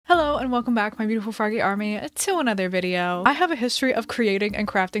and welcome back, my beautiful froggy army, to another video. I have a history of creating and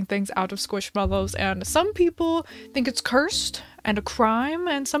crafting things out of Squishmallows, and some people think it's cursed and a crime,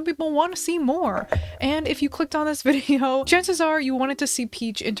 and some people want to see more. And if you clicked on this video, chances are you wanted to see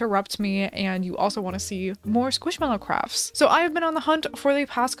Peach interrupt me, and you also want to see more Squishmallow crafts. So I have been on the hunt for the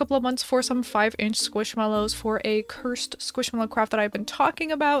past couple of months for some 5-inch Squishmallows for a cursed Squishmallow craft that I've been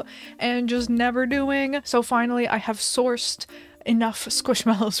talking about and just never doing. So finally I have sourced enough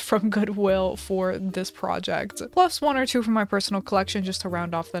Squishmallows from Goodwill for this project, plus 1 or 2 from my personal collection just to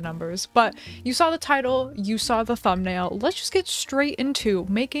round off the numbers. But you saw the title, you saw the thumbnail, let's just get straight into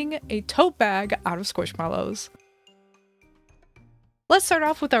making a tote bag out of Squishmallows. Let's start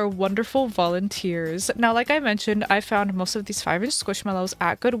off with our wonderful volunteers. Now, like I mentioned, I found most of these 5-inch Squishmallows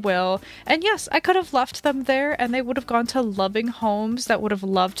at Goodwill, and yes, I could have left them there and they would have gone to loving homes that would have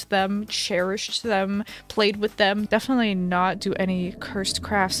loved them, cherished them, played with them. Definitely not do any cursed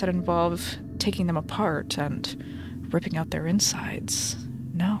crafts that involve taking them apart and ripping out their insides.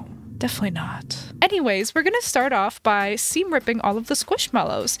 No. Definitely not. Anyways, we're gonna start off by seam ripping all of the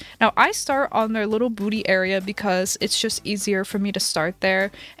Squishmallows. Now, I start on their little booty area because it's just easier for me to start there,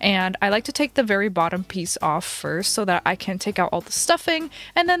 and I like to take the very bottom piece off first so that I can take out all the stuffing,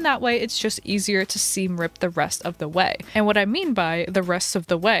 and then that way it's just easier to seam rip the rest of the way. And what I mean by the rest of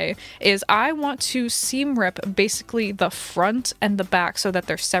the way is I want to seam rip basically the front and the back so that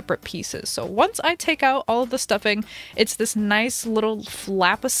they're separate pieces. So once I take out all of the stuffing, it's this nice little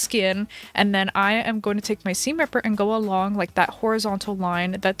flap of skin, and then I am going to take my seam ripper and go along like that horizontal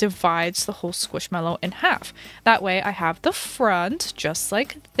line that divides the whole Squishmallow in half. That way I have the front just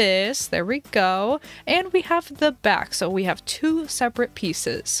like this, there we go, and we have the back, so we have 2 separate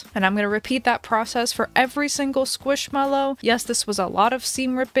pieces. And I'm going to repeat that process for every single Squishmallow. Yes, this was a lot of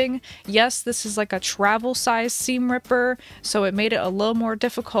seam ripping. Yes, this is like a travel size seam ripper, so it made it a little more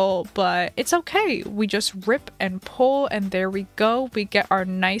difficult, but it's okay. We just rip and pull, and there we go. We get our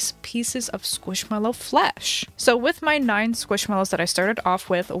nice pieces of Squishmallow flesh. So with my 9 Squishmallows that I started off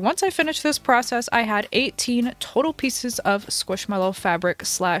with, once I finished this process, I had 18 total pieces of Squishmallow fabric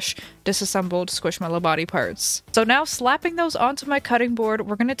 / disassembled Squishmallow body parts. So now slapping those onto my cutting board,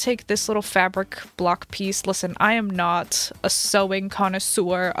 we're gonna take this little fabric block piece. Listen, I am not a sewing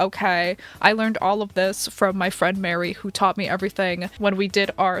connoisseur, okay? I learned all of this from my friend Mary, who taught me everything when we did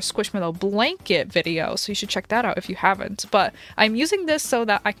our Squishmallow blanket video, so you should check that out if you haven't. But I'm using this so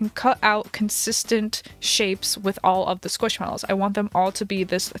that I can cut out consistent shapes with all of the Squishmallows. I want them all to be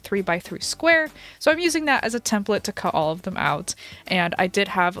this 3x3 square, so I'm using that as a template to cut all of them out. And I did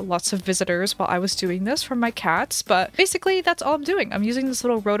have lots of visitors while I was doing this from my cats, but basically that's all I'm doing. I'm using this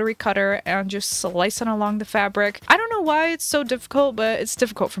little rotary cutter and just slicing along the fabric. I don't know why it's so difficult, but it's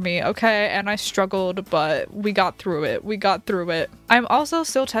difficult for me, okay? And I struggled, but we got through it. We got through it. I'm also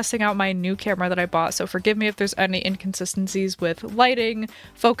still testing out my new camera that I bought, so forgive me if there's any inconsistencies with lighting,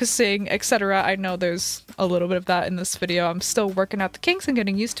 focusing, etc. I know there's a little bit of that in this video. I'm still working out the kinks and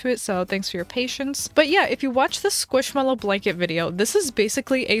getting used to it, so thanks for your patience. But yeah, if you watch the Squishmallow blanket video, this is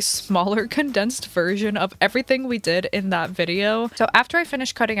basically a smaller condensed version of everything we did in that video. So after I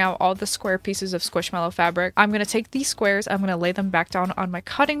finish cutting out all the square pieces of Squishmallow fabric, I'm going to take these squares, I'm going to lay them back down on my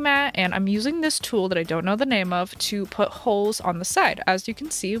cutting mat, and I'm using this tool that I don't know the name of to put holes on the side. As you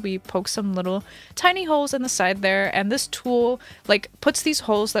can see, we poke some little tiny holes in the side there, and this tool like puts these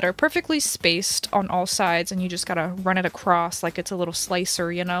holes that are perfectly spaced on all sides, and you just gotta run it across like it's a little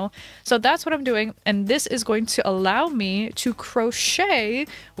slicer, you know? So that's what I'm doing, and this is going to allow me to crochet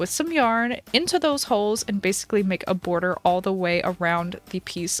with some yarn into those holes and basically make a border all the way around the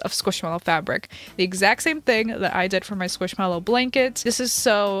piece of Squishmallow fabric. The exact same thing that I did for my Squishmallow blanket. This is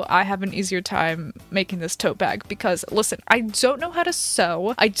so I have an easier time making this tote bag because, listen, I don't know how to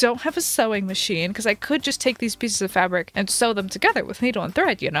sew. I don't have a sewing machine because I could just take these pieces of fabric and sew them together with needle and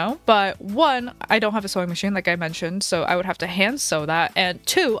thread, you know? But 1, I don't have a sewing machine like I mentioned, so I would have to hand sew that, and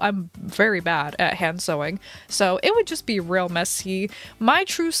 2, I'm very bad at hand sewing, so it would just be real messy. My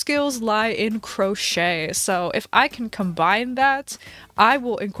true skills lie in crochet, so if I can combine that, I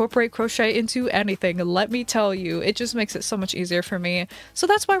will incorporate crochet into anything. Let me tell you, it just makes it so much easier for me. So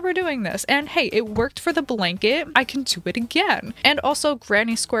that's why we're doing this. And hey, it worked for the blanket. I can do it again. And also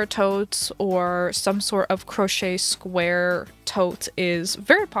granny square totes or some sort of crochet square tote is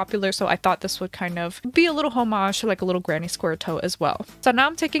very popular, so I thought this would kind of be a little homage to like a little granny square tote as well. So now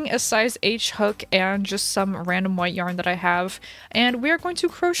I'm taking a size H hook and just some random white yarn that I have, and we are going to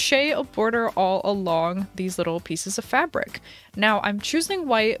crochet a border all along these little pieces of fabric. Now I'm choosing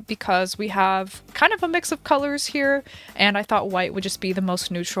white because we have kind of a mix of colors here, and I thought white would just be the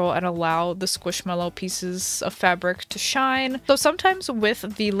most neutral and allow the Squishmallow pieces of fabric to shine. So sometimes with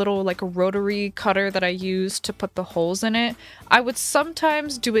the little like rotary cutter that I use to put the holes in it, I would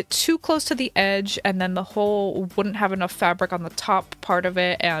sometimes do it too close to the edge and then the hole wouldn't have enough fabric on the top part of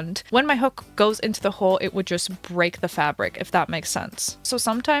it, and when my hook goes into the hole it would just break the fabric, if that makes sense. So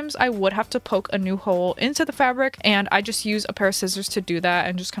sometimes I would have to poke a new hole into the fabric, and I just use a pair of scissors to do that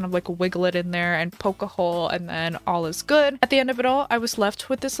and just kind of like wiggle it in there and poke a hole, and then all is good. At the end of it all, I was left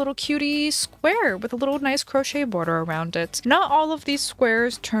with this little cutie square with a little nice crochet border around it. Not all of these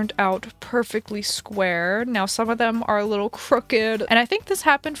squares turned out perfectly square. Now some of them are a little crooked, and I think this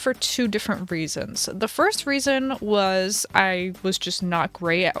happened for two different reasons. The first reason was I was just not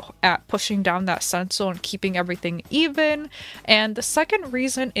great at pushing down that stencil and keeping everything even, and the second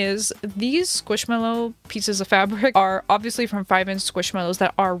reason is these Squishmallow pieces of fabric are obviously from 5-inch Squishmallows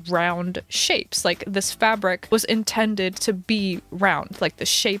that are round shapes. Like this fabric was intended to be round, like the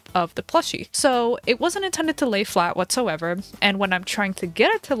shape of the plushie. So it wasn't intended to lay flat whatsoever, and when I'm trying to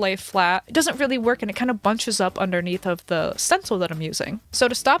get it to lay flat, it doesn't really work and it kind of bunches up underneath of the stencil that I'm using. So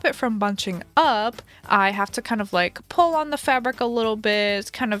to stop it from bunching up, I have to kind of like pull on the fabric a little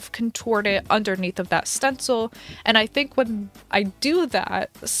bit, kind of contort it underneath of that stencil, and I think when I do that,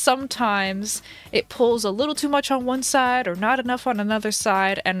 sometimes it pulls a little too much on one side or not enough on another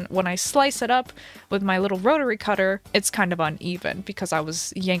side, and when I slice it up with my little rotary cutter, it's kind of uneven because I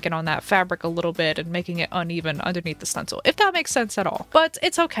was yanking on that fabric a little bit and making it uneven underneath the stencil, if that makes sense at all. But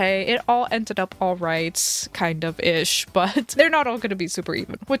it's okay, it all ended up all right, kind of ish, but they're not all gonna be super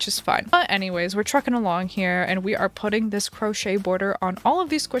even, which is fine. But anyways, we're trucking along here and we are putting this crochet border on all of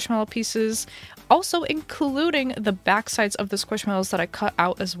these Squishmallow pieces, also including the back sides of the Squishmallows that I cut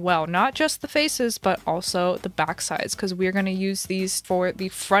out as well. Not just the faces, but also the back sides, because we're going to use these for the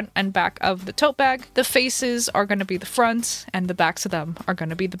front and back of the tote bag. The faces are going to be the front and the backs of them are going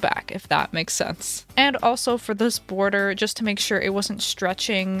to be the back, if that makes sense. And also for this border, just to make sure it wasn't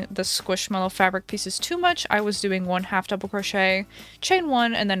stretching the Squishmallow fabric pieces too much, I was doing 1 half double crochet, chain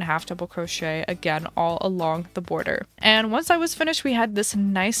 1, and then half double crochet again all along the border. And once I was finished, we had this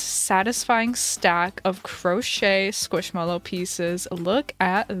nice satisfying stack of crochet Squishmallow pieces. Look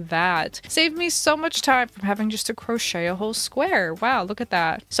at that. Saved me so much time from having just to crochet a whole square. Wow, look at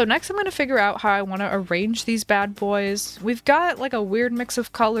that. So next I'm going to figure out how I want to arrange these bad boys. We've got like a weird mix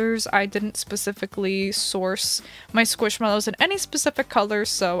of colors. I didn't specifically source my Squishmallows in any specific colors,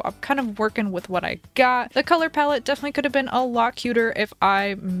 so I'm kind of working with what I got. The color palette definitely could have been a lot cuter if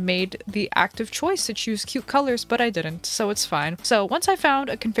I made the active choice to choose cute colors, but I didn't, so it's fine. So once I found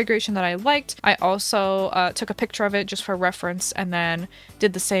a configuration that I liked, I also took a picture of it just for reference, and then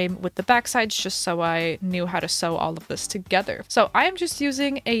did the same with the back sides just so I knew how to sew all of this together. So I am just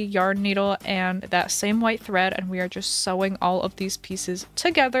using a yarn needle and that same white thread, and we are just sewing all of these pieces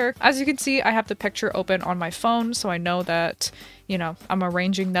together. As you can see, I have the picture open on my phone, so I know that, you know, I'm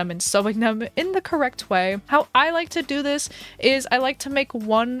arranging them and sewing them in the correct way. How I like to do this is I like to make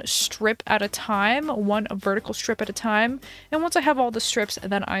one strip at a time, one vertical strip at a time, and once I have all the strips,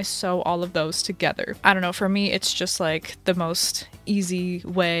 then I sew all of those together. I don't know, for me it's just like the most easy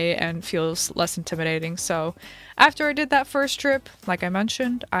way and feels less intimidating. So after I did that first strip, like I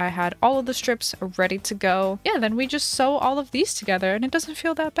mentioned, I had all of the strips ready to go. Yeah, then we just sew all of these together and it doesn't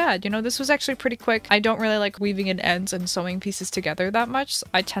feel that bad. You know, this was actually pretty quick. I don't really like weaving in ends and sewing pieces together that much.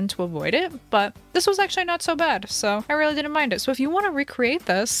 I tend to avoid it, but this was actually not so bad, so I really didn't mind it. So if you want to recreate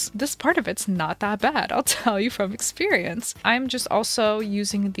this part of it's not that bad, I'll tell you from experience. I'm just also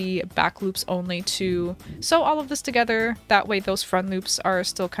using the back loops only to sew all of this together. That way those front loops are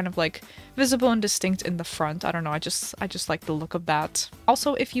still kind of like visible and distinct in the front. I don't know, I just like the look of that.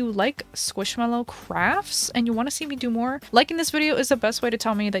 Also, if you like Squishmallow crafts and you want to see me do more, liking this video is the best way to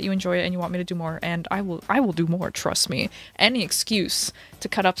tell me that you enjoy it and you want me to do more, and I will do more, trust me. Any excuse to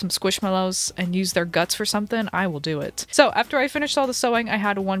cut up some Squishmallows and use their guts for something, I will do it. So after I finished all the sewing, I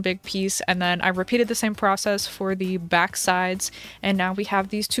had one big piece, and then I repeated the same process for the back sides, and now we have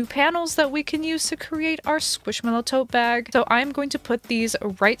these two panels that we can use to create our Squishmallow tote bag. So I'm going to put these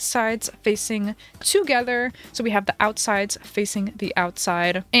right sides facing together, so we have the outsides facing the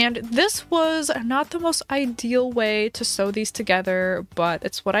outside. And this was not the most ideal way to sew these together, but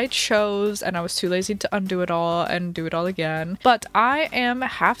it's what I chose, and I was too lazy to undo it all and do it all again. again. But I am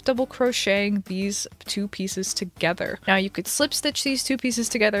half double crocheting these two pieces together. Now you could slip stitch these two pieces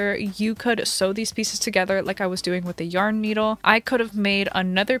together. You could sew these pieces together like I was doing with the yarn needle. I could have made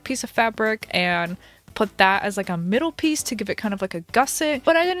another piece of fabric and put that as like a middle piece to give it kind of like a gusset,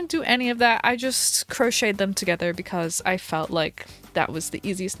 but I didn't do any of that. I just crocheted them together because I felt like that was the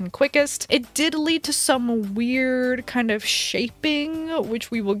easiest and quickest. It did lead to some weird kind of shaping, which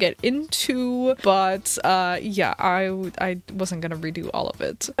we will get into, but yeah, I wasn't gonna redo all of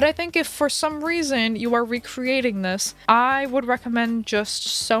it. But I think if for some reason you are recreating this, I would recommend just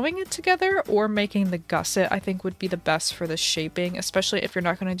sewing it together or making the gusset. I think would be the best for the shaping, especially if you're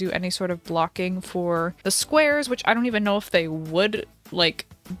not going to do any sort of blocking for the squares, which I don't even know if they would like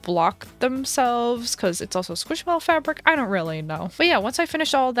block themselves because it's also Squishmallow fabric. I don't really know. But yeah, once I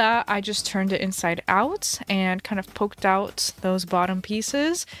finished all that, I just turned it inside out and kind of poked out those bottom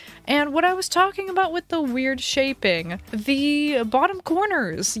pieces. And what I was talking about with the weird shaping, the bottom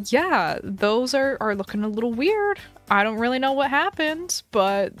corners, yeah, those are looking a little weird. I don't really know what happened,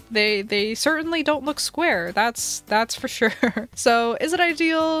 but they certainly don't look square. That's for sure. So is it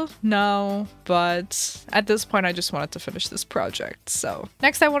ideal? No, but at this point I just wanted to finish this project. So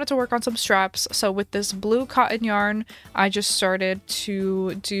next I wanted to work on some straps. So with this blue cotton yarn, I just started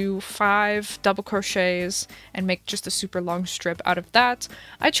to do 5 double crochets and make just a super long strip out of that.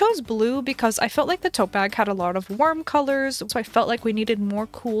 I chose blue because I felt like the tote bag had a lot of warm colors, so I felt like we needed more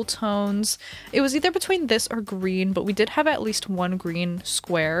cool tones. It was either between this or green, but we did have at least one green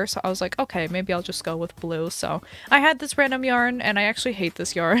square, so I was like, okay, maybe I'll just go with blue. So I had this random yarn and I actually hate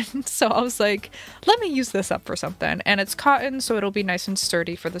this yarn, so I was like, let me use this up for something. And it's cotton, so it'll be nice and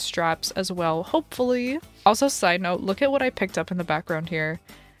sturdy for the straps as well, hopefully. Also, side note, look at what I picked up in the background here.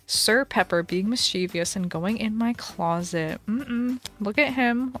 Sir Pepper being mischievous and going in my closet. Look at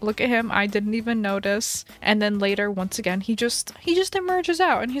him. Look at him. I didn't even notice. And then later, once again, he just emerges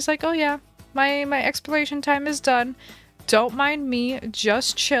out and he's like, oh yeah, my exploration time is done. Don't mind me,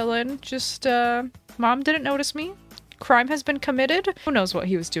 just chilling. Just, mom didn't notice me. Crime has been committed. Who knows what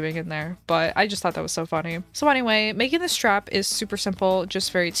he was doing in there, but I just thought that was so funny. So anyway, making the strap is super simple,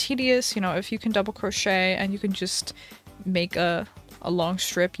 just very tedious. You know, if you can double crochet and you can just make a long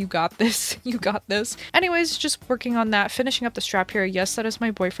strip, you got this. You got this. Anyways, just working on that, finishing up the strap here. Yes, that is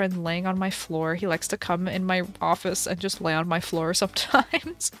my boyfriend laying on my floor. He likes to come in my office and just lay on my floor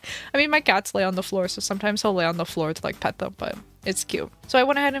sometimes. I mean, my cats lay on the floor, so sometimes he'll lay on the floor to like pet them, but it's cute. So I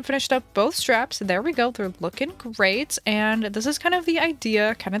went ahead and finished up both straps. There we go. They're looking great. And this is kind of the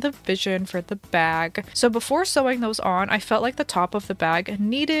idea, kind of the vision for the bag. So before sewing those on, I felt like the top of the bag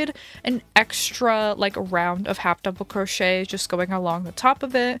needed an extra like round of half double crochet just going along the top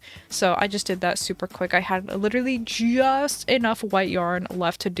of it. So I just did that super quick. I had literally just enough white yarn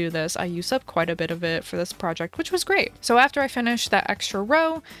left to do this. I used up quite a bit of it for this project, which was great. So after I finished that extra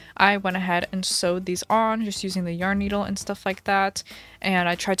row, I went ahead and sewed these on just using the yarn needle and stuff like that. And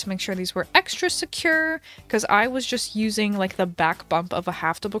I tried to make sure these were extra secure because I was just using like the back bump of a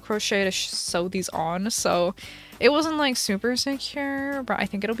half double crochet to sew these on, so it wasn't like super secure, but I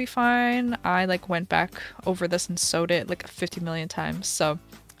think it'll be fine. I like went back over this and sewed it like 50 million times, so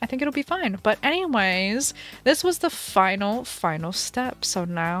I think it'll be fine. But anyways, this was the final step. So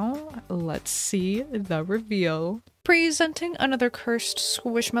now let's see the reveal. Presenting another cursed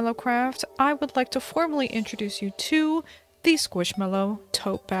Squishmallow craft, I would like to formally introduce you to the Squishmallow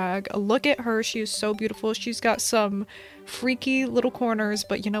tote bag. Look at her. She is so beautiful. She's got some freaky little corners,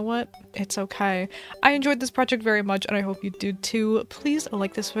 but you know what? It's okay. I enjoyed this project very much and I hope you do too. Please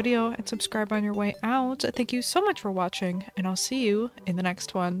like this video and subscribe on your way out. Thank you so much for watching and I'll see you in the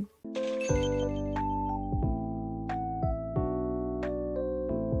next one.